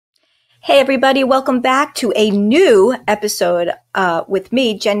Hey everybody, welcome back to a new episode with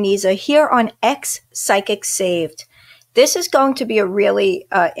me, Jen Niza, here on X Psychic Saved. This is going to be a really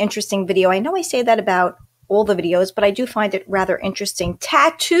interesting video. I know I say that about all the videos, but I do find it rather interesting.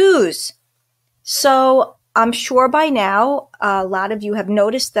 Tattoos. So I'm sure by now a lot of you have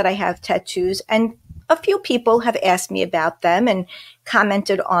noticed that I have tattoos, and a few people have asked me about them and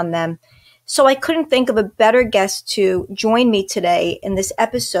commented on them. So I couldn't think of a better guest to join me today in this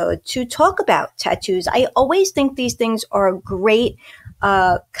episode to talk about tattoos. I always think these things are a great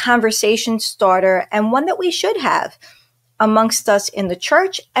conversation starter and one that we should have amongst us in the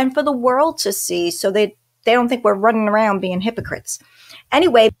church and for the world to see so they don't think we're running around being hypocrites.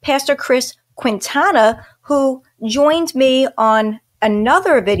 Anyway, Pastor Chris Quintana, who joined me on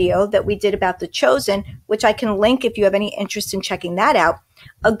another video that we did about The Chosen, which I can link if you have any interest in checking that out,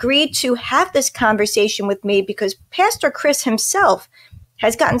 agreed to have this conversation with me because Pastor Chris himself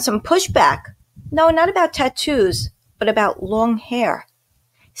has gotten some pushback. No, not about tattoos, but about long hair.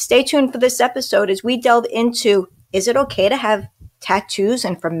 Stay tuned for this episode as we delve into, is it okay to have tattoos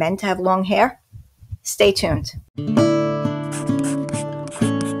and for men to have long hair? Stay tuned.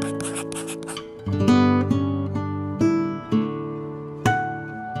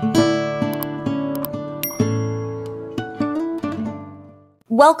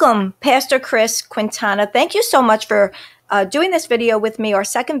 Welcome, Pastor Chris Quintana. Thank you so much for doing this video with me, our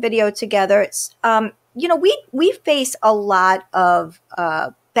second video together. It's, we face a lot of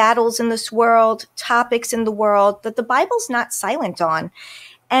battles in this world, topics in the world that the Bible's not silent on.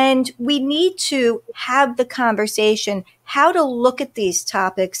 And we need to have the conversation, how to look at these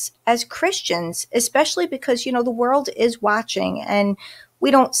topics as Christians, especially because, the world is watching and we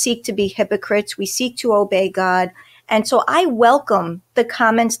don't seek to be hypocrites. We seek to obey God. And so I welcome the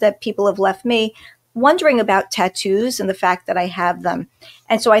comments that people have left me wondering about tattoos and the fact that I have them.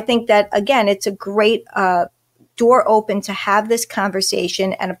 And so I think that, again, it's a great door open to have this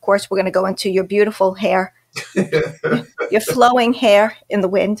conversation. And of course, we're going to go into your beautiful hair, your flowing hair in the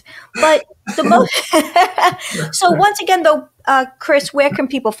wind. But the most. So once again, though, Chris, where can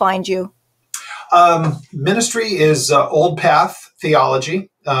people find you? Ministry is Old Path Theology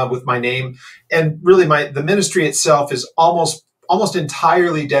with my name, and really the ministry itself is almost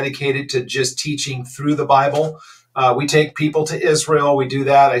entirely dedicated to just teaching through the Bible. We take people to Israel. We do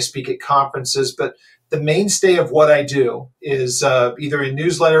that. I speak at conferences, but the mainstay of what I do is either a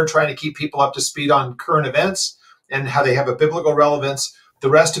newsletter trying to keep people up to speed on current events and how they have a biblical relevance. The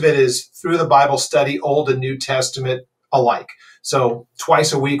rest of it is through the Bible study, Old and New Testament alike. So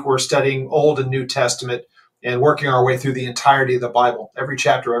twice a week, we're studying Old and New Testament and working our way through the entirety of the Bible, every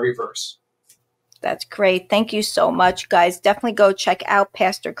chapter, every verse. That's great. Thank you so much, guys. Definitely go check out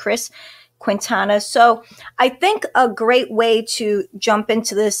Pastor Chris Quintana. So I think a great way to jump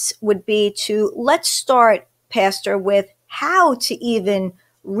into this would be let's start, Pastor, with how to even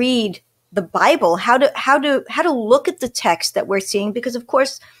read the Bible, how to look at the text that we're seeing, because of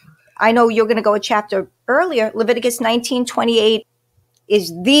course, I know you're going to go a chapter earlier. Leviticus 19:28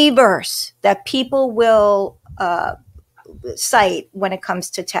 is the verse that people will cite when it comes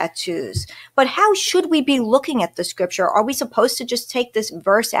to tattoos. But how should we be looking at the scripture? Are we supposed to just take this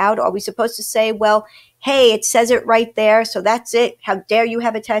verse out? Are we supposed to say, well, hey, it says it right there, so that's it. How dare you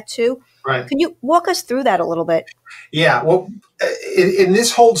have a tattoo? Right. Can you walk us through that a little bit? Yeah, well, and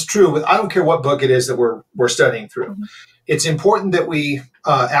this holds true with, I don't care what book it is that we're studying through. Mm-hmm. It's important that we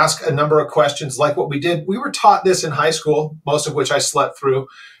ask a number of questions like what we did. We were taught this in high school, most of which I slept through.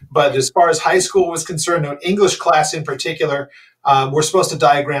 But as far as high school was concerned, in English class in particular, we're supposed to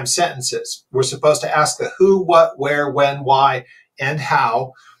diagram sentences. We're supposed to ask the who, what, where, when, why, and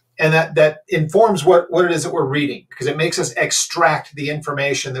how. And that informs what it is that we're reading, because it makes us extract the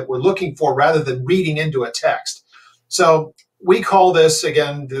information that we're looking for rather than reading into a text. So we call this,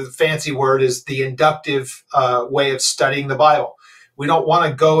 again, the fancy word is the inductive way of studying the Bible. We don't want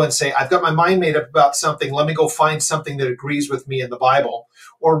to go and say, I've got my mind made up about something. Let me go find something that agrees with me in the Bible.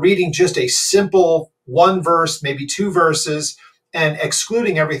 Or reading just a simple one verse, maybe two verses, and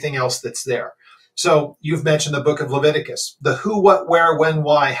excluding everything else that's there. So you've mentioned the book of Leviticus. The who, what, where, when,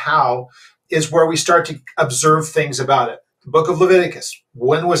 why, how is where we start to observe things about it. The book of Leviticus,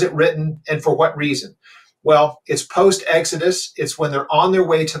 when was it written and for what reason? Well, it's post-Exodus. It's when they're on their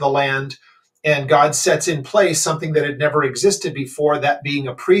way to the land and God sets in place something that had never existed before, that being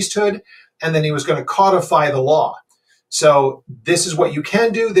a priesthood, and then he was going to codify the law. So this is what you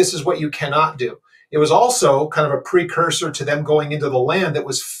can do. This is what you cannot do. It was also kind of a precursor to them going into the land that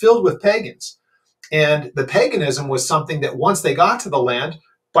was filled with pagans. And the paganism was something that once they got to the land,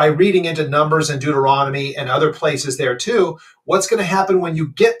 by reading into Numbers and Deuteronomy and other places there too, what's going to happen when you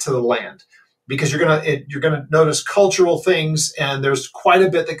get to the land? Because you're going to notice cultural things, and there's quite a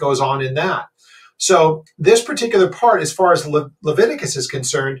bit that goes on in that. So this particular part, as far as Leviticus is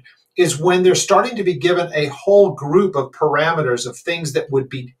concerned, is when they're starting to be given a whole group of parameters of things that would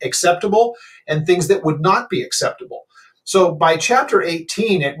be acceptable and things that would not be acceptable. So by chapter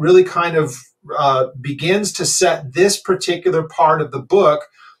 18, it really kind of begins to set this particular part of the book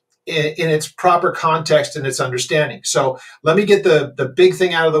in its proper context and its understanding. So let me get the big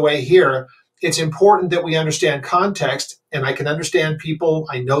thing out of the way here. It's important that we understand context, and I can understand people.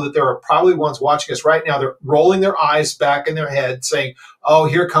 I know that there are probably ones watching us right now. They're rolling their eyes back in their head saying, oh,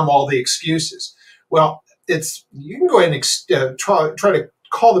 here come all the excuses. Well, you can go ahead and try to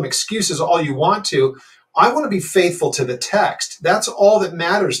call them excuses all you want to. I want to be faithful to the text. That's all that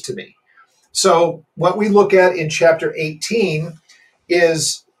matters to me. So what we look at in chapter 18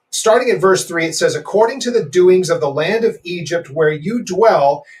 is, starting at verse 3, it says, according to the doings of the land of Egypt where you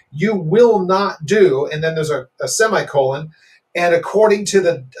dwell, you will not do, and then there's a semicolon, and according to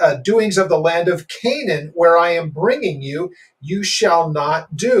the doings of the land of Canaan where I am bringing you, you shall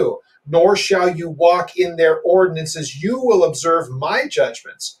not do, nor shall you walk in their ordinances. You will observe my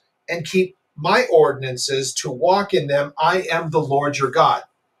judgments and keep my ordinances to walk in them. I am the Lord your God.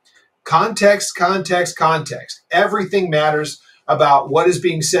 Context, context, context. Everything matters about what is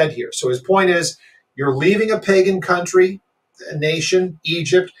being said here. So his point is, you're leaving a pagan country, a nation,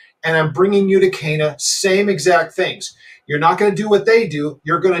 Egypt, and I'm bringing you to Canaan, same exact things. You're not going to do what they do.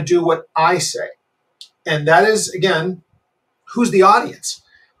 You're going to do what I say. And that is, again, who's the audience?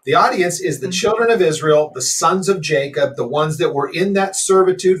 The audience is the children of Israel, the sons of Jacob, the ones that were in that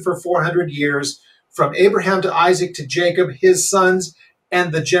servitude for 400 years, from Abraham to Isaac to Jacob, his sons,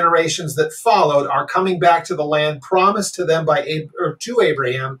 and the generations that followed are coming back to the land promised to them to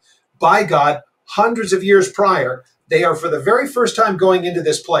Abraham by God hundreds of years prior. They are for the very first time going into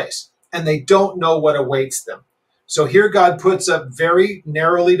this place, and they don't know what awaits them. So here God puts up very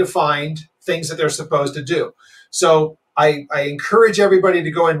narrowly defined things that they're supposed to do. So I encourage everybody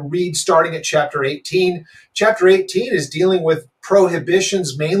to go and read starting at chapter 18. Chapter 18 is dealing with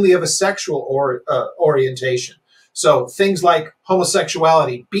prohibitions mainly of a sexual orientation. So things like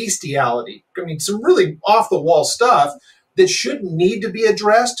homosexuality, bestiality, I mean, some really off-the-wall stuff that shouldn't need to be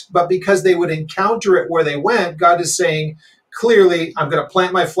addressed, but because they would encounter it where they went, God is saying, clearly, I'm going to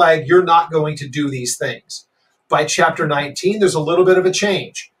plant my flag. You're not going to do these things. By chapter 19, there's a little bit of a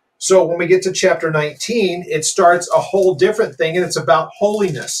change. So when we get to chapter 19, it starts a whole different thing, and it's about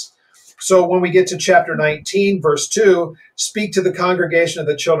holiness. So when we get to chapter 19, verse 2, speak to the congregation of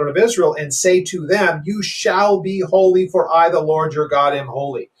the children of Israel and say to them, you shall be holy, for I, the Lord your God, am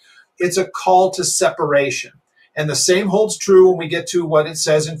holy. It's a call to separation. And the same holds true when we get to what it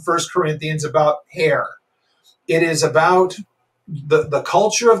says in 1 Corinthians about hair. It is about the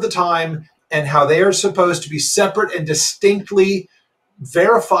culture of the time and how they are supposed to be separate and distinctly,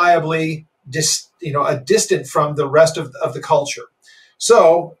 verifiably, distant from the rest of the culture.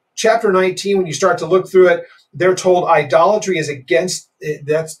 So chapter 19, when you start to look through it, they're told idolatry is against,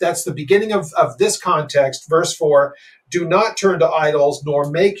 that's the beginning of this context. Verse 4, do not turn to idols,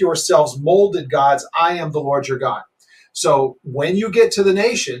 nor make yourselves molded gods. I am the Lord your God. So when you get to the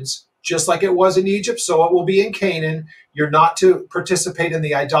nations, just like it was in Egypt, so it will be in Canaan. You're not to participate in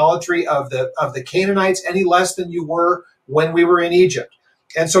the idolatry of the Canaanites any less than you were when we were in Egypt.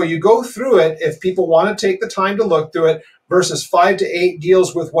 And so you go through it, if people want to take the time to look through it. Verses 5 to 8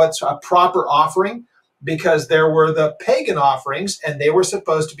 deals with what's a proper offering, because there were the pagan offerings, and they were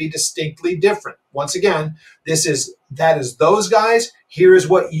supposed to be distinctly different. Once again, that is those guys. Here is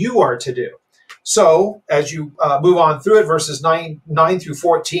what you are to do. So as you move on through it, verses 9 through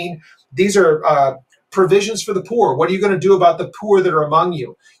 14, these are provisions for the poor. What are you going to do about the poor that are among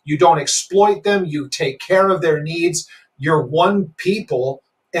you? You don't exploit them. You take care of their needs. You're one people,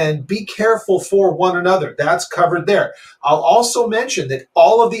 and be careful for one another. That's covered there. I'll also mention that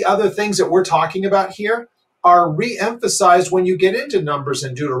all of the other things that we're talking about here are re-emphasized when you get into Numbers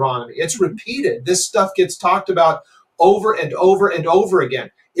and Deuteronomy. It's repeated. This stuff gets talked about over and over and over again.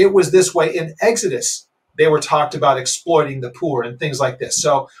 It was this way in Exodus. They were talked about exploiting the poor and things like this.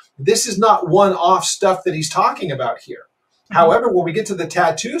 So this is not one-off stuff that he's talking about here. However, when we get to the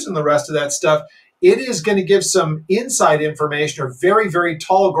tattoos and the rest of that stuff, it is going to give some inside information or very, very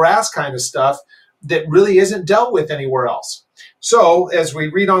tall grass kind of stuff that really isn't dealt with anywhere else. So as we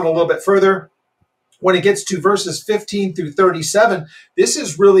read on a little bit further, when it gets to verses 15 through 37, this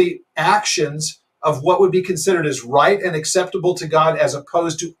is really actions of what would be considered as right and acceptable to God as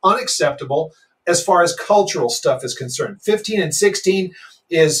opposed to unacceptable as far as cultural stuff is concerned. 15 and 16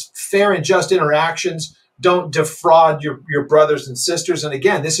 is fair and just interactions. Don't defraud your brothers and sisters. And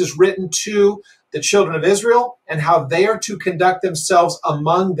again, this is written to the children of Israel and how they are to conduct themselves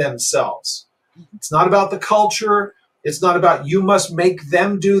among themselves. It's not about the culture. It's not about you must make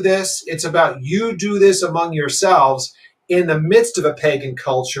them do this. It's about you do this among yourselves in the midst of a pagan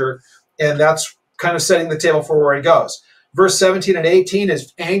culture. And that's kind of setting the table for where he goes. Verse 17 and 18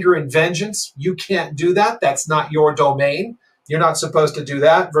 is anger and vengeance. You can't do that. That's not your domain. You're not supposed to do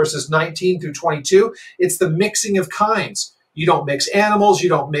that. Verses 19 through 22, it's the mixing of kinds. You don't mix animals. You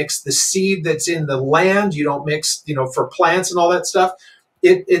don't mix the seed that's in the land. You don't mix, for plants and all that stuff.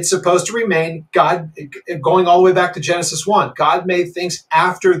 It's supposed to remain God, going all the way back to Genesis 1. God made things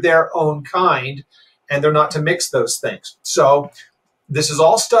after their own kind, and they're not to mix those things. So this is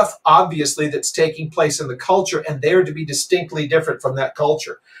all stuff, obviously, that's taking place in the culture, and they're to be distinctly different from that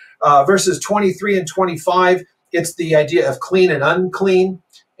culture. Verses 23 and 25, it's the idea of clean and unclean.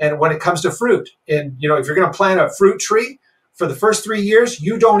 And when it comes to fruit, and if you're going to plant a fruit tree, for the first 3 years,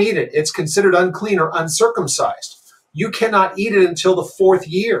 you don't eat it. It's considered unclean or uncircumcised. You cannot eat it until the 4th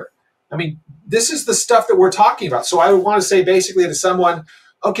year. I mean, this is the stuff that we're talking about. So I would want to say basically to someone,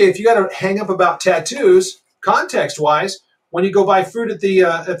 okay, if you got to hang up about tattoos, context-wise, when you go buy fruit at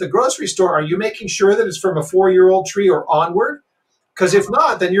the grocery store, are you making sure that it's from a 4-year-old tree or onward? Because if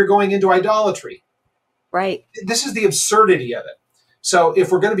not, then you're going into idolatry. Right. This is the absurdity of it. So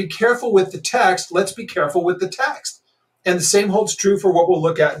if we're going to be careful with the text, let's be careful with the text. And the same holds true for what we'll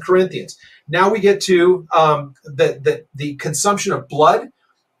look at in Corinthians. Now we get to the consumption of blood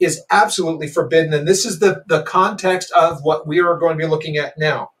is absolutely forbidden. And this is the context of what we are going to be looking at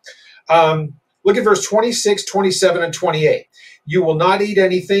now. Look at verse 26, 27, and 28. You will not eat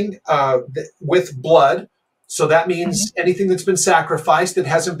anything with blood. So that means anything that's been sacrificed that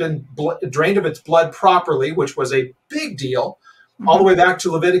hasn't been drained of its blood properly, which was a big deal. All the way back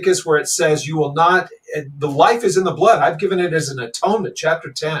to Leviticus, where it says you will not, the life is in the blood. I've given it as an atonement,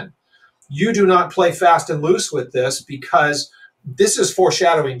 chapter 10. You do not play fast and loose with this, because this is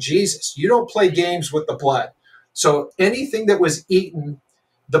foreshadowing Jesus. You don't play games with the blood. So anything that was eaten,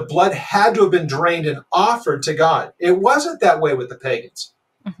 the blood had to have been drained and offered to God. It wasn't that way with the pagans.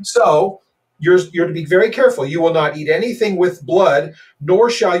 So you're to be very careful. You will not eat anything with blood, nor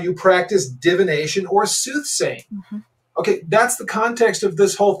shall you practice divination or soothsaying. Okay, that's the context of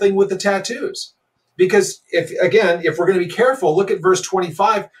this whole thing with the tattoos. Because if we're going to be careful, look at verse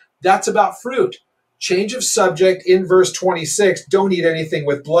 25. That's about fruit. Change of subject in verse 26. Don't eat anything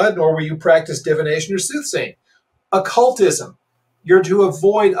with blood, nor will you practice divination or soothsaying. Occultism. You're to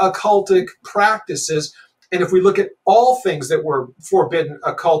avoid occultic practices. And if we look at all things that were forbidden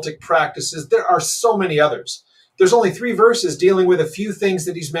occultic practices, there are so many others. There's only 3 verses dealing with a few things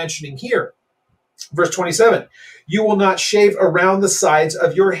that he's mentioning here. Verse 27, you will not shave around the sides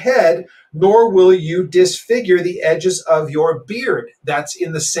of your head, nor will you disfigure the edges of your beard. That's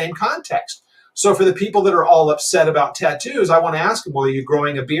in the same context. So for the people that are all upset about tattoos, I want to ask them, well, are you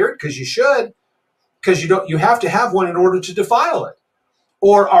growing a beard? Because you should, because you have to have one in order to defile it.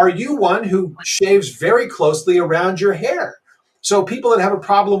 Or are you one who shaves very closely around your hair? So people that have a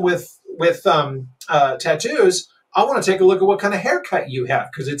problem with tattoos, I want to take a look at what kind of haircut you have,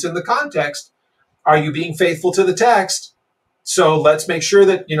 because it's in the context. Are you being faithful to the text? So let's make sure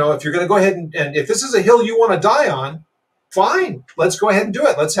that, if you're going to go ahead and if this is a hill you want to die on, fine, let's go ahead and do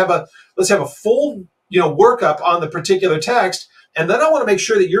it. Let's have a full, workup on the particular text. And then I want to make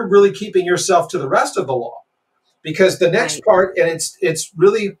sure that you're really keeping yourself to the rest of the law, because the next part, and it's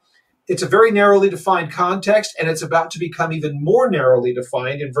a very narrowly defined context, and it's about to become even more narrowly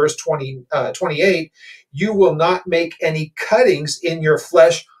defined in verse 28. You will not make any cuttings in your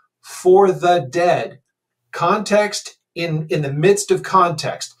flesh for the dead. Context in the midst of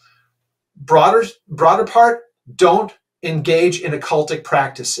context. Broader part, don't engage in occultic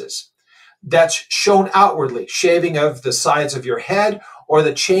practices. That's shown outwardly, shaving of the sides of your head, or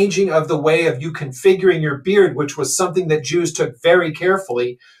the changing of the way of you configuring your beard, which was something that Jews took very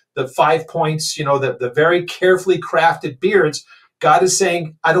carefully. The 5 points, the very carefully crafted beards. God is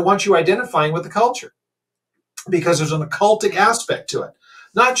saying, I don't want you identifying with the culture, because there's an occultic aspect to it.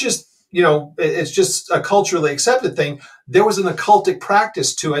 Not just, it's just a culturally accepted thing. There was an occultic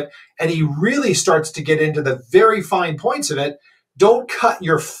practice to it, and he really starts to get into the very fine points of it. Don't cut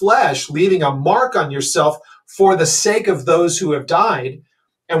your flesh, leaving a mark on yourself for the sake of those who have died.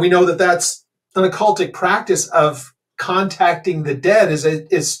 And we know that that's an occultic practice of contacting the dead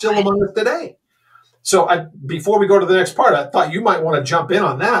is still among us today. So before we go to the next part, I thought you might want to jump in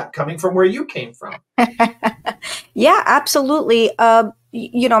on that, coming from where you came from. Yeah, absolutely.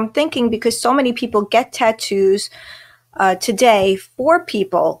 I'm thinking, because so many people get tattoos today for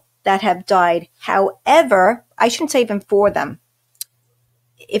people that have died. However, I shouldn't say even for them.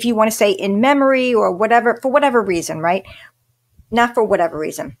 If you want to say in memory or whatever, for whatever reason, right? Not for whatever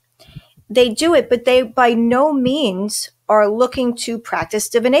reason. They do it, but they by no means are looking to practice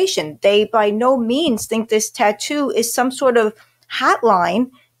divination. They by no means think this tattoo is some sort of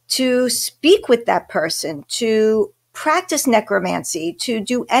hotline to speak with that person, to practice necromancy, to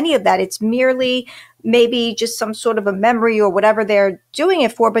do any of that. It's merely maybe just some sort of a memory or whatever they're doing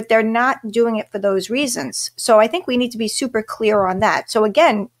it for, but they're not doing it for those reasons. So I think we need to be super clear on that. So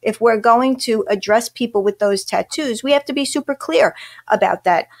again, if we're going to address people with those tattoos, we have to be super clear about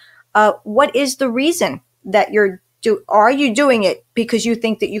that. What is the reason that are you doing it because you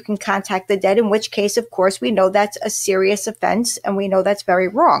think that you can contact the dead? In which case, of course, we know that's a serious offense and we know that's very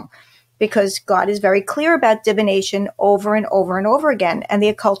wrong because God is very clear about divination over and over and over again. And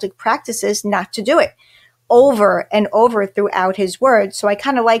the occultic practices not to do it over and over throughout his word. So I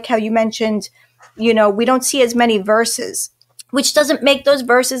kind of like how you mentioned, we don't see as many verses, which doesn't make those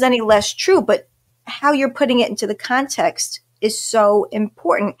verses any less true, but how you're putting it into the context is so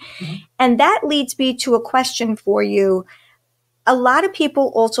important. Mm-hmm. And that leads me to a question for you. A lot of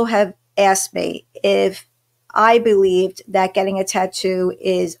people also have asked me if I believed that getting a tattoo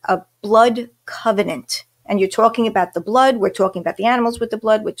is a blood covenant. And you're talking about the blood. We're talking about the animals with the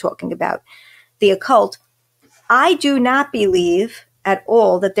blood. We're talking about the occult. I do not believe at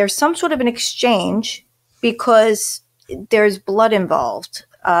all that there's some sort of an exchange because there's blood involved.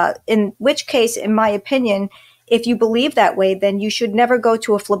 In which case, in my opinion, if you believe that way, then you should never go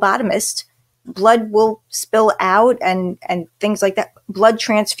to a phlebotomist. Blood will spill out and things like that, blood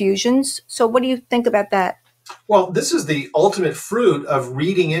transfusions. So what do you think about that? Well, this is the ultimate fruit of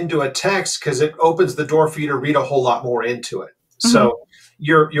reading into a text because it opens the door for you to read a whole lot more into it. Mm-hmm. So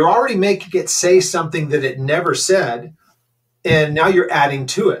you're already making it say something that it never said, and now you're adding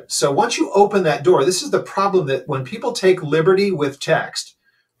to it. So once you open that door, this is the problem that when people take liberty with text,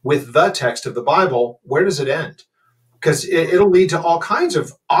 with the text of the Bible, where does it end? Because it'll lead to all kinds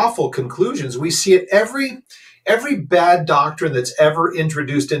of awful conclusions. We see it every bad doctrine that's ever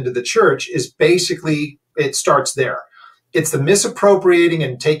introduced into the church is basically, it starts there. It's the misappropriating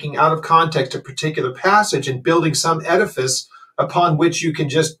and taking out of context a particular passage and building some edifice upon which you can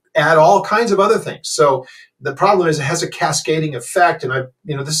just add all kinds of other things. So the problem is it has a cascading effect. And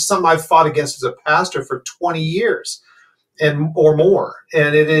this is something I've fought against as a pastor for 20 years. Or more.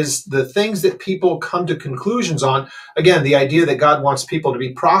 And it is the things that people come to conclusions on. Again, the idea that God wants people to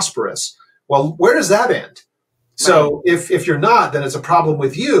be prosperous. Well, where does that end? So if you're not, then it's a problem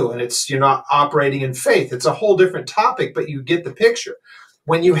with you and you're not operating in faith. It's a whole different topic, but you get the picture.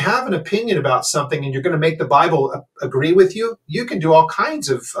 When you have an opinion about something and you're going to make the Bible agree with you, you can do all kinds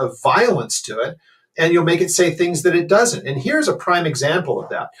of violence to it and you'll make it say things that it doesn't. And here's a prime example of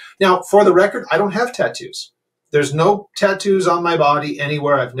that. Now, for the record, I don't have tattoos. There's no tattoos on my body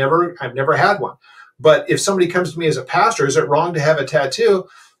anywhere. I've never had one. But if somebody comes to me as a pastor, is it wrong to have a tattoo?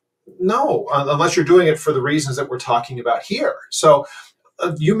 No, unless you're doing it for the reasons that we're talking about here. So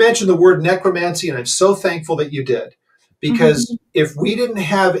you mentioned the word necromancy, and I'm so thankful that you did. Because mm-hmm. if we didn't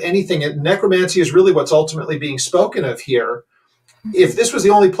have anything, and necromancy is really what's ultimately being spoken of here. If this was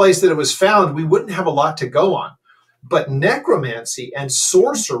the only place that it was found, we wouldn't have a lot to go on. But necromancy and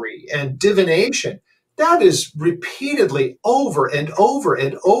sorcery and divination, that is repeatedly over and over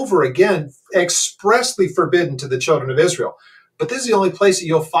and over again expressly forbidden to the children of Israel. But this is the only place that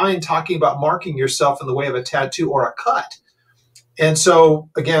you'll find talking about marking yourself in the way of a tattoo or a cut. And so,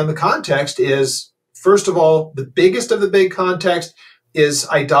 again, the context is, first of all, the biggest of the big context is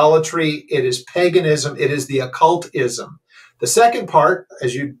idolatry. It is paganism. It is the occultism. The second part,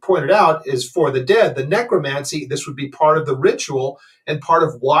 as you pointed out, is for the dead, the necromancy. This would be part of the ritual and part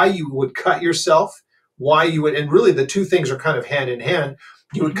of why you would cut yourself. Why you would, and really the two things are kind of hand in hand.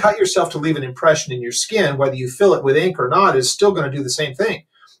 You would cut yourself to leave an impression in your skin, whether you fill it with ink or not, is still going to do the same thing.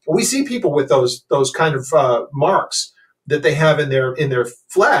 We see people with those kind of marks that they have in their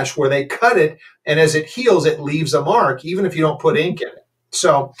flesh, where they cut it, and as it heals, it leaves a mark, even if you don't put ink in it.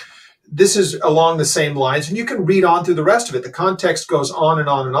 So this is along the same lines, and you can read on through the rest of it. The context goes on and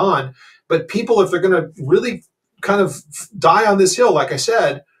on and on. But people, if they're going to really kind of die on this hill, like I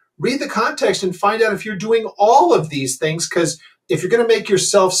said, read the context and find out if you're doing all of these things, because if you're going to make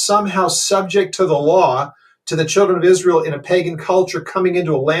yourself somehow subject to the law, to the children of Israel in a pagan culture coming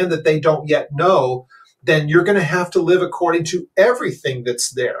into a land that they don't yet know, then you're going to have to live according to everything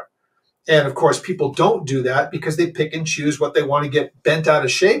that's there. And of course, people don't do that because they pick and choose what they want to get bent out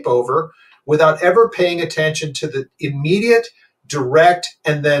of shape over without ever paying attention to the immediate, direct,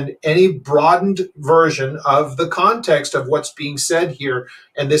 and then any broadened version of the context of what's being said here.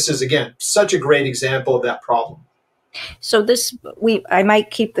 And this is, again, such a great example of that problem. So I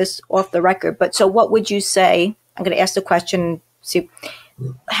might keep this off the record, but so what would you say? I'm going to ask the question, see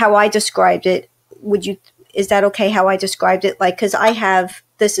how I described it. Is that okay how I described it? Like, because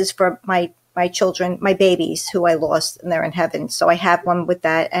this is for my children, my babies who I lost, and they're in heaven. So I have one with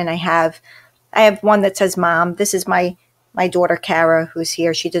that, and I have one that says mom. This is my daughter Kara, who's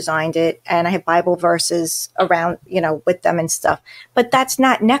here. She designed it, and I have Bible verses around, with them and stuff. But that's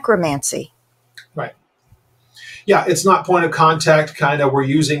not necromancy. Right. Yeah, it's not point of contact kind of, we're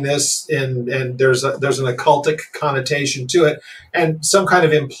using this and there's an occultic connotation to it and some kind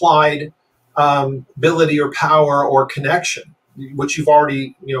of implied ability or power or connection, which you've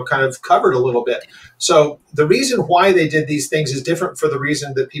already, kind of covered a little bit. So the reason why they did these things is different for the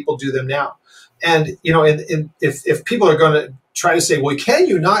reason that people do them now. And, if people are going to try to say, well, can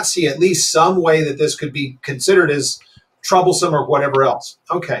you not see at least some way that this could be considered as troublesome or whatever else?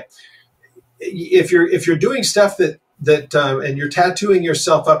 Okay. If you're doing stuff that and you're tattooing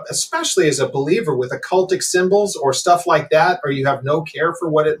yourself up, especially as a believer, with occultic symbols or stuff like that, or you have no care for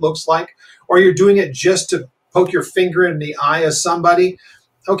what it looks like, or you're doing it just to poke your finger in the eye of somebody,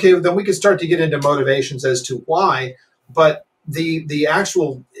 okay, then we can start to get into motivations as to why. But the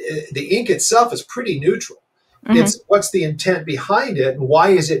actual the ink itself is pretty neutral. Mm-hmm. It's what's the intent behind it and why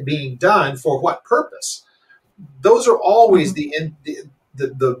is it being done, for what purpose. Those are always the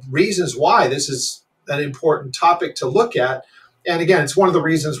reasons why this is an important topic to look at. And again, it's one of the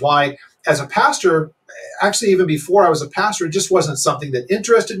reasons why, as a pastor, actually even before I was a pastor, it just wasn't something that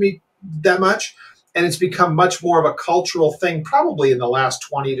interested me that much. And it's become much more of a cultural thing, probably in the last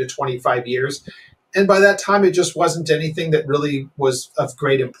 20 to 25 years. And by that time, it just wasn't anything that really was of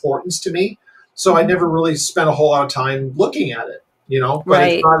great importance to me. So I never really spent a whole lot of time looking at it, but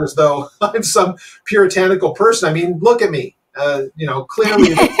right. It's not as though I'm some puritanical person. I mean, look at me.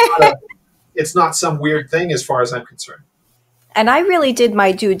 Clearly it's not some weird thing as far as I'm concerned. And I really did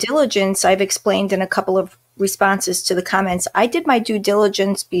my due diligence. I've explained in a couple of responses to the comments. I did my due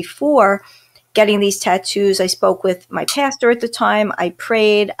diligence before getting these tattoos. I spoke with my pastor at the time. I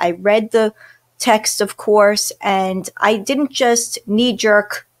prayed. I read the text, of course, and I didn't just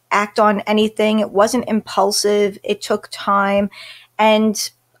knee-jerk act on anything. It wasn't impulsive. It took time. And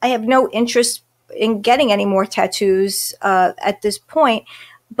I have no interest in getting any more tattoos at this point,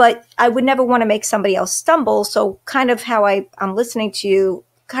 but I would never want to make somebody else stumble. So kind of how I'm listening to you,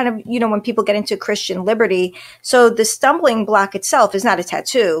 kind of, when people get into Christian liberty. So the stumbling block itself is not a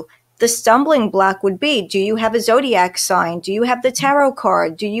tattoo. The stumbling block would be, do you have a zodiac sign? Do you have the tarot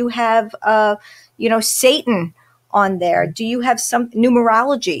card? Do you have, Satan on there? Do you have some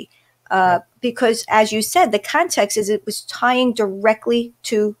numerology? Because as you said, the context is it was tying directly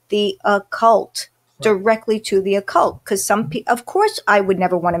to the occult, because of course, I would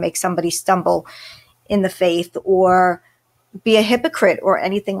never want to make somebody stumble in the faith or be a hypocrite or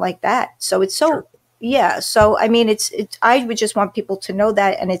anything like that. So it's so, yeah. So, I mean, I would just want people to know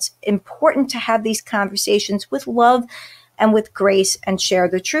that. And it's important to have these conversations with love and with grace and share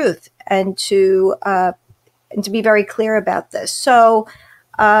the truth and to be very clear about this. So,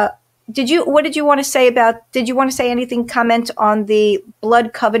 what did you want to say did you want to say anything, comment on the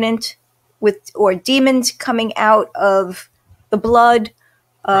blood covenant or demons coming out of the blood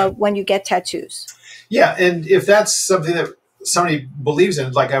when you get tattoos? Yeah. And if that's something that somebody believes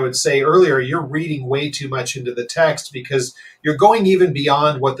in, like I would say earlier, you're reading way too much into the text, because you're going even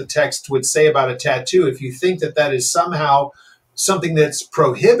beyond what the text would say about a tattoo. If you think that that is somehow something that's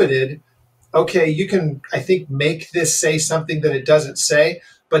prohibited, okay, you can, I think, make this say something that it doesn't say.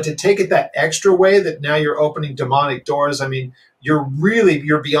 But to take it that extra way, that now you're opening demonic doors, I mean,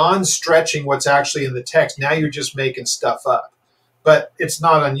 you're beyond stretching what's actually in the text. Now you're just making stuff up. But it's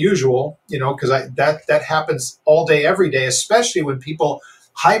not unusual, because that happens all day, every day, especially when people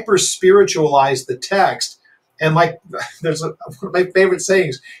hyper spiritualize the text. And like, there's one of my favorite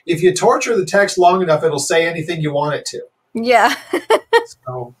sayings: if you torture the text long enough, it'll say anything you want it to. Yeah.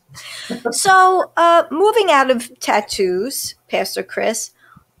 So moving out of tattoos, Pastor Chris,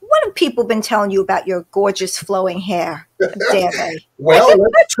 what have people been telling you about your gorgeous flowing hair? Well,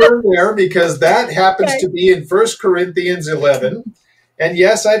 let's turn there, because that happens to be in 1 Corinthians 11. And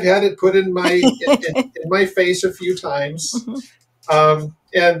yes, I've had it put in my in my face a few times.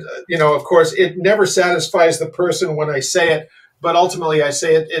 And, of course, it never satisfies the person when I say it. But ultimately, I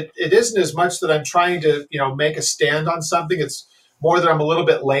say it isn't as much that I'm trying to, make a stand on something. It's more that I'm a little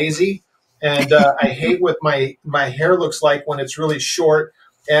bit lazy. And I hate what my hair looks like when it's really short.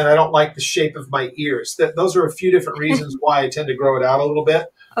 and I don't like the shape of my ears. Those are a few different reasons why I tend to grow it out a little bit.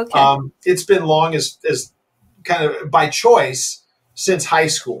 Okay. It's been long as kind of by choice since high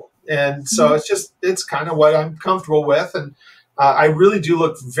school. And so it's kind of what I'm comfortable with. And I really do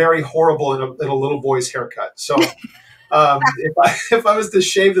look very horrible in a little boy's haircut. So if I was to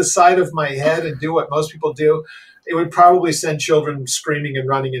shave the side of my head and do what most people do, it would probably send children screaming and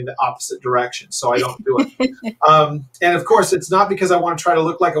running in the opposite direction. So I don't do it. And of course, it's not because I want to try to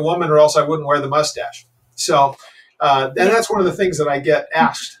look like a woman, or else I wouldn't wear the mustache. So, and that's one of the things that I get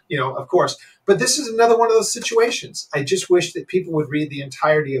asked, of course. But this is another one of those situations. I just wish that people would read the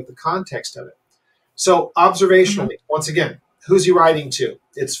entirety of the context of it. So observationally, once again, who's he writing to?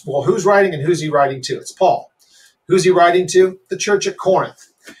 Who's writing and who's he writing to? It's Paul. Who's he writing to? The church at Corinth.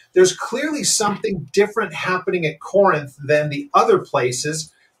 There's clearly something different happening at Corinth than the other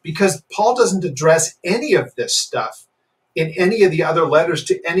places, because Paul doesn't address any of this stuff in any of the other letters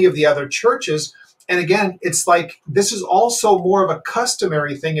to any of the other churches. And again, it's like this is also more of a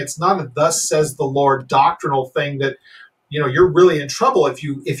customary thing. It's not a thus says the Lord doctrinal thing that, you're really in trouble if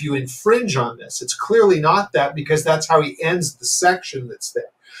you infringe on this. It's clearly not that, because that's how he ends the section that's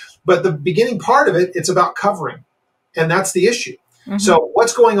there. But the beginning part of it, it's about covering. And that's the issue. So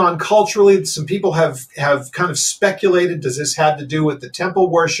what's going on culturally? Some people have kind of speculated, does this have to do with the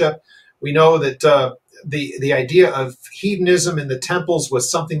temple worship? We know that the idea of hedonism in the temples was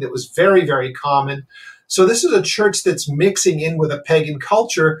something that was very, very common. So this is a church that's mixing in with a pagan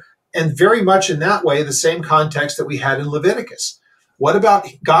culture, and very much in that way, the same context that we had in Leviticus. What about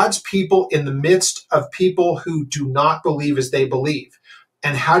God's people in the midst of people who do not believe as they believe?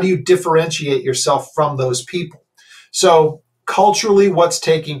 And how do you differentiate yourself from those people? So culturally, what's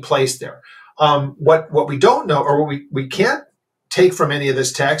taking place there? What we don't know, or what we can't take from any of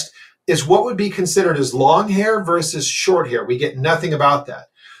this text, is what would be considered as long hair versus short hair. We get nothing about that.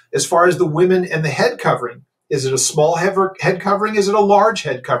 As far as the women and the head covering, is it a small head covering? Is it a large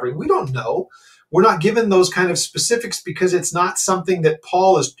head covering? We don't know. We're not given those kind of specifics because it's not something that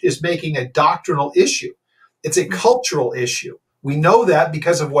Paul is making a doctrinal issue. It's a cultural issue. We know that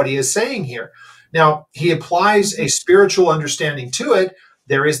because of what he is saying here. Now, he applies a spiritual understanding to it.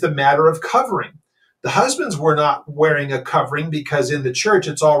 There is the matter of covering. The husbands were not wearing a covering because in the church,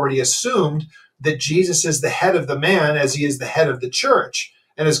 it's already assumed that Jesus is the head of the man as he is the head of the church,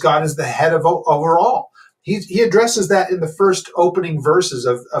 and as God is the head of overall. He addresses that in the first opening verses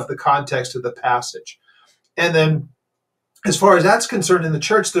of the context of the passage. And then as far as that's concerned in the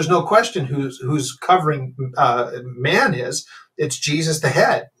church, there's no question who's covering man is. It's Jesus the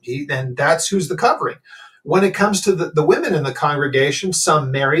head, and that's who's the covering. When it comes to the women in the congregation, some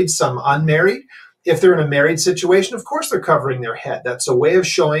married, some unmarried, if they're in a married situation, of course they're covering their head. That's a way of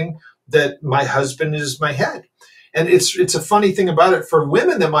showing that my husband is my head. And it's a funny thing about it. For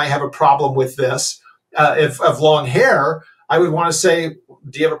women that might have a problem with this, of long hair, I would want to say,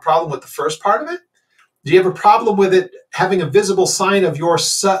 do you have a problem with the first part of it? Do you have a problem with it having a visible sign of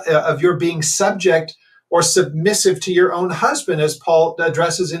your being subject or submissive to your own husband, as Paul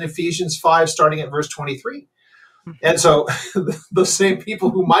addresses in Ephesians 5, starting at verse 23. And so those same people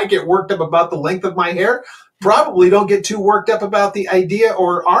who might get worked up about the length of my hair probably don't get too worked up about the idea,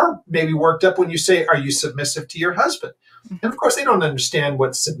 or are maybe worked up when you say, are you submissive to your husband? And of course, they don't understand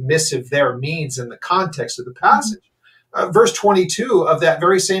what submissive there means in the context of the passage. Verse 22 of that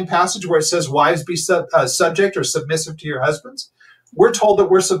very same passage where it says, wives be subject or submissive to your husbands. We're told that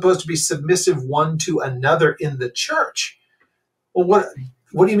we're supposed to be submissive one to another in the church. Well,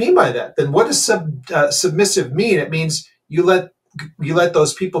 what do you mean by that? Then what does submissive mean? It means you let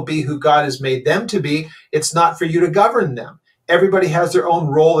those people be who God has made them to be. It's not for you to govern them. Everybody has their own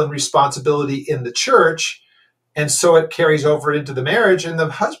role and responsibility in the church, and so it carries over into the marriage, and the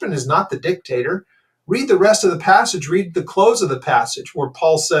husband is not the dictator. Read the rest of the passage. Read the close of the passage where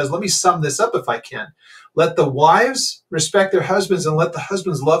Paul says, let me sum this up if I can. Let the wives respect their husbands, and let the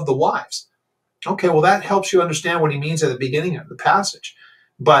husbands love the wives. Okay, well, that helps you understand what he means at the beginning of the passage.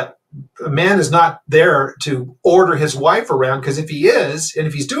 But a man is not there to order his wife around, because if he is, and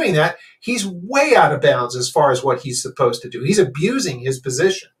if he's doing that, he's way out of bounds as far as what he's supposed to do. He's abusing his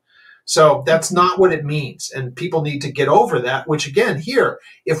position. So that's not what it means. And people need to get over that, which again, here,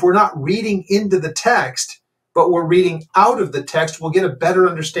 if we're not reading into the text, but we're reading out of the text, we'll get a better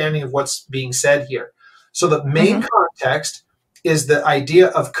understanding of what's being said here. So the main context is the idea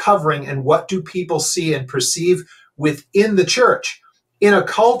of covering, and what do people see and perceive within the church. In a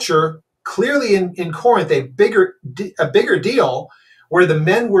culture, clearly in Corinth, a bigger deal, where the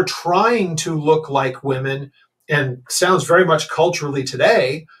men were trying to look like women, and sounds very much culturally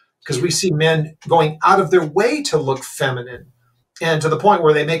today, because we see men going out of their way to look feminine. and to the point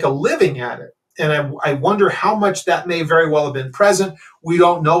where they make a living at it. And I wonder how much that may very well have been present. We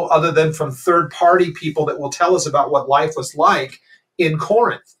don't know, other than from third-party people that will tell us about what life was like in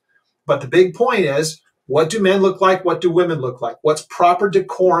Corinth. But the big point is, what do men look like? What do women look like? What's proper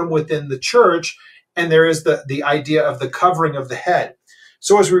decorum within the church? And there is the idea of the covering of the head.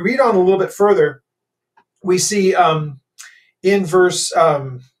 So as we read on a little bit further, we see in verse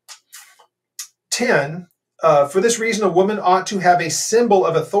 10, for this reason, a woman ought to have a symbol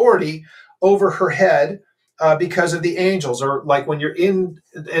of authority over her head because of the angels, or like when you're in,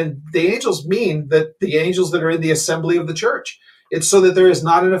 and the angels mean that the angels that are in the assembly of the church. It's so that there is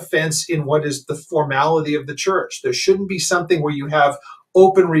not an offense in what is the formality of the church. There shouldn't be something where you have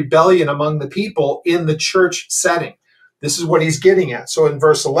open rebellion among the people in the church setting. This is what he's getting at. So in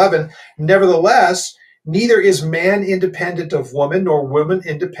verse 11, nevertheless, neither is man independent of woman, nor woman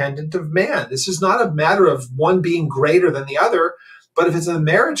independent of man. This is not a matter of one being greater than the other, but if it's in a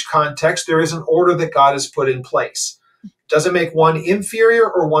marriage context, there is an order that God has put in place. Doesn't make one inferior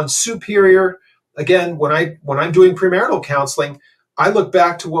or one superior. Again, when I'm doing premarital counseling, I look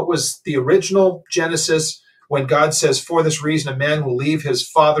back to what was the original Genesis when God says, for this reason, a man will leave his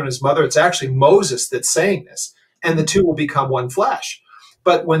father and his mother. It's actually Moses that's saying this, and the two will become one flesh.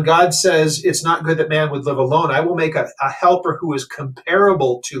 But when God says it's not good that man would live alone, I will make a helper who is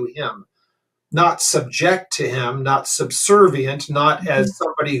comparable to him, not subject to him, not subservient, not as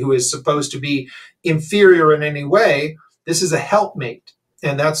somebody who is supposed to be inferior in any way. This is a helpmate.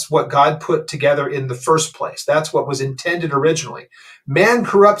 And that's what God put together in the first place. That's what was intended originally. Man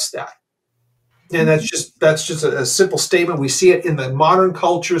corrupts that. And that's just a simple statement. We see it in the modern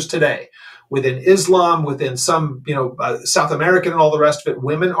cultures today. Within Islam, within some, South American and all the rest of it,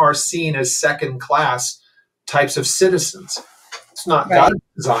 women are seen as second-class types of citizens. It's not right. God's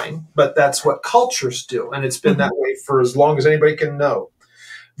design, but that's what cultures do. And it's been that way for as long as anybody can know.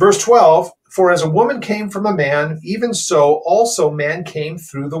 Verse 12, for as a woman came from a man, even so also man came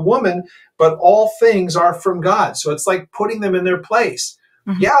through the woman, but all things are from God. So it's like putting them in their place.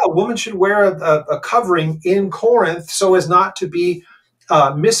 Yeah, a woman should wear a covering in Corinth so as not to be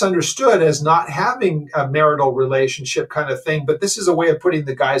misunderstood as not having a marital relationship kind of thing. But this is a way of putting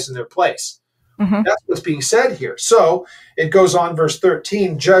the guys in their place. That's what's being said here. So it goes on, verse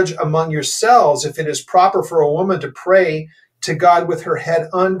 13, judge among yourselves if it is proper for a woman to pray to God with her head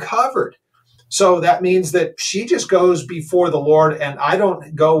uncovered. So that means that she just goes before the Lord, and I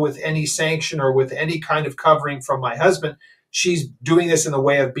don't go with any sanction or with any kind of covering from my husband. She's doing this in a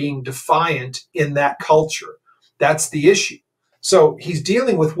way of being defiant in that culture. That's the issue. So he's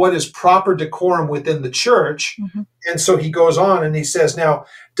dealing with what is proper decorum within the church. And so he goes on and he says, now,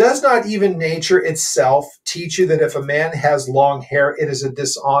 does not even nature itself teach you that if a man has long hair, it is a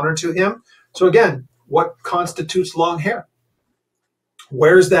dishonor to him? So again, what constitutes long hair?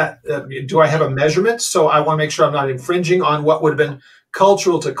 Where's that? Do I have a measurement? So I want to make sure I'm not infringing on what would have been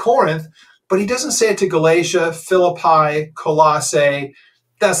cultural to Corinth. But he doesn't say it to Galatia, Philippi, Colossae,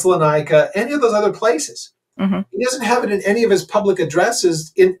 Thessalonica, any of those other places. He doesn't have it in any of his public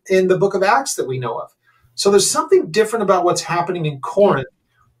addresses in the book of Acts that we know of. So there's something different about what's happening in Corinth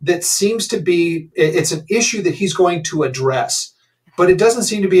that seems to be, it's an issue that he's going to address. But it doesn't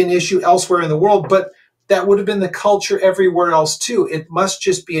seem to be an issue elsewhere in the world. But that would have been the culture everywhere else too. It must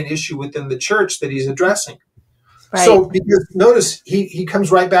just be an issue within the church that he's addressing. Right. So because notice he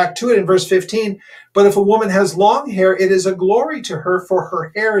comes right back to it in verse 15. But if a woman has long hair, it is a glory to her, for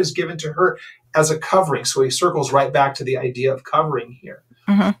her hair is given to her as a covering. So he circles right back to the idea of covering here.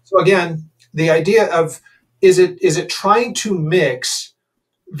 So again, the idea of, is it trying to mix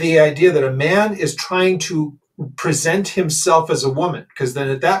the idea that a man is trying to present himself as a woman? Because then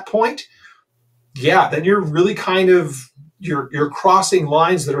at that point, yeah, then you're really kind of, you're crossing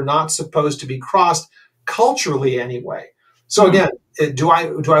lines that are not supposed to be crossed culturally anyway. So again, do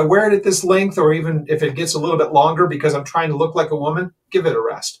I wear it at this length, or even if it gets a little bit longer because I'm trying to look like a woman? Give it a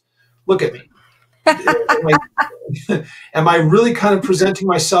rest. Look at me. Am I really kind of presenting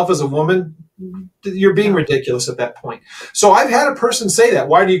myself as a woman? You're being ridiculous at that point. So I've had a person say that.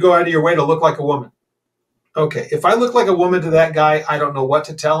 Why do you go out of your way to look like a woman? Okay, if I look like a woman to that guy, I don't know what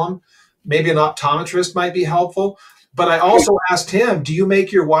to tell him. Maybe an optometrist might be helpful. But I also asked him, do you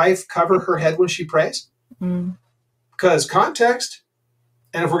make your wife cover her head when she prays? Because context.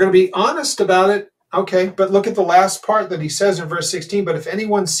 And if we're going to be honest about it, okay, but look at the last part that he says in verse 16, but if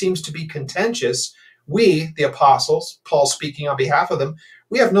anyone seems to be contentious, we, the apostles, Paul speaking on behalf of them,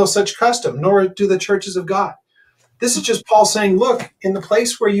 we have no such custom, nor do the churches of God. This is just Paul saying, look, in the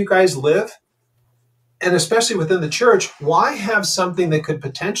place where you guys live, and especially within the church, why have something that could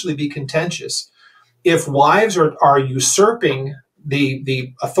potentially be contentious? If wives are usurping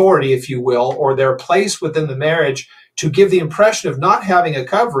the authority, if you will, or their place within the marriage to give the impression of not having a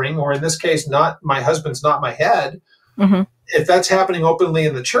covering, or in this case, not my husband's not my head. Mm-hmm. If that's happening openly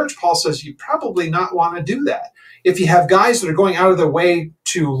in the church, Paul says you probably not want to do that. If you have guys that are going out of their way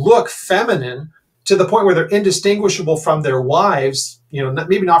to look feminine to the point where they're indistinguishable from their wives,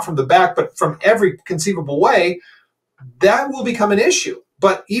 maybe not from the back, but from every conceivable way, that will become an issue.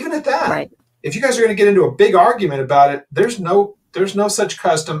 But even at that, right, if you guys are going to get into a big argument about it, there's no such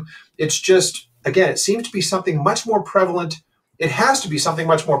custom. It's just, again, it seems to be something much more prevalent. It has to be something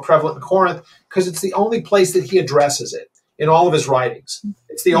much more prevalent in Corinth because it's the only place that he addresses it in all of his writings.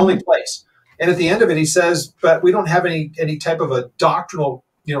 It's the only place. And at the end of it, he says, but we don't have any type of a doctrinal,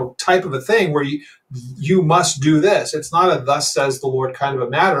 type of a thing where you must do this. It's not a thus says the Lord kind of a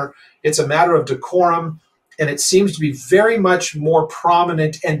matter. It's a matter of decorum. And it seems to be very much more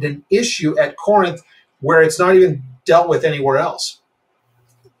prominent and an issue at Corinth where it's not even dealt with anywhere else.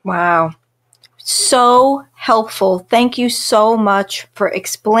 Wow. So helpful. Thank you so much for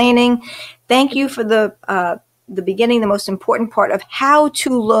explaining. Thank you for the beginning, the most important part of how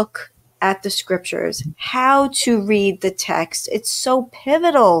to look at the scriptures, how to read the text. It's so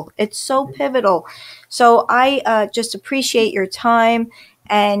pivotal. It's so pivotal. So I just appreciate your time,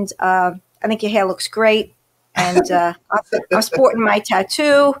 and I think your hair looks great. And I'm sporting my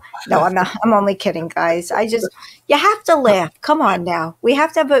tattoo. No, I'm not. I'm only kidding, guys. You have to laugh. Come on now. We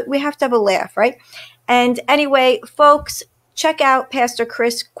have to have a laugh, right? And anyway, folks, check out Pastor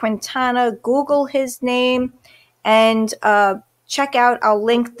Chris Quintana. Google his name and check out. I'll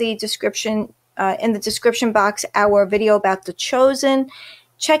link the description in the description box, our video about The Chosen.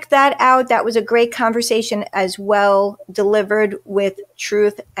 Check that out. That was a great conversation as well, delivered with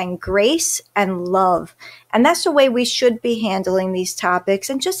truth and grace and love. And that's the way we should be handling these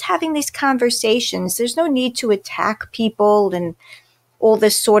topics and just having these conversations. There's no need to attack people and all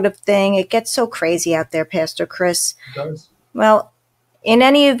this sort of thing. It gets so crazy out there, Pastor Chris. It does. Well, in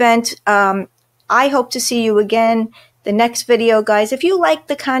any event, I hope to see you again. The next video, guys. If you like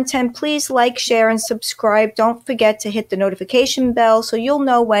the content, please like, share, and subscribe. Don't forget to hit the notification bell so you'll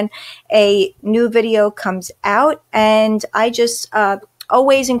know when a new video comes out. And I just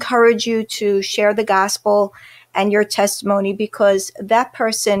always encourage you to share the gospel and your testimony, because that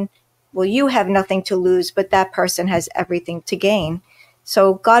person, well, you have nothing to lose, but that person has everything to gain.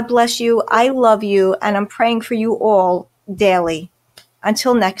 So God bless you. I love you, and I'm praying for you all daily.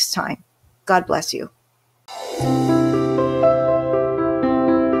 Until next time, God bless you.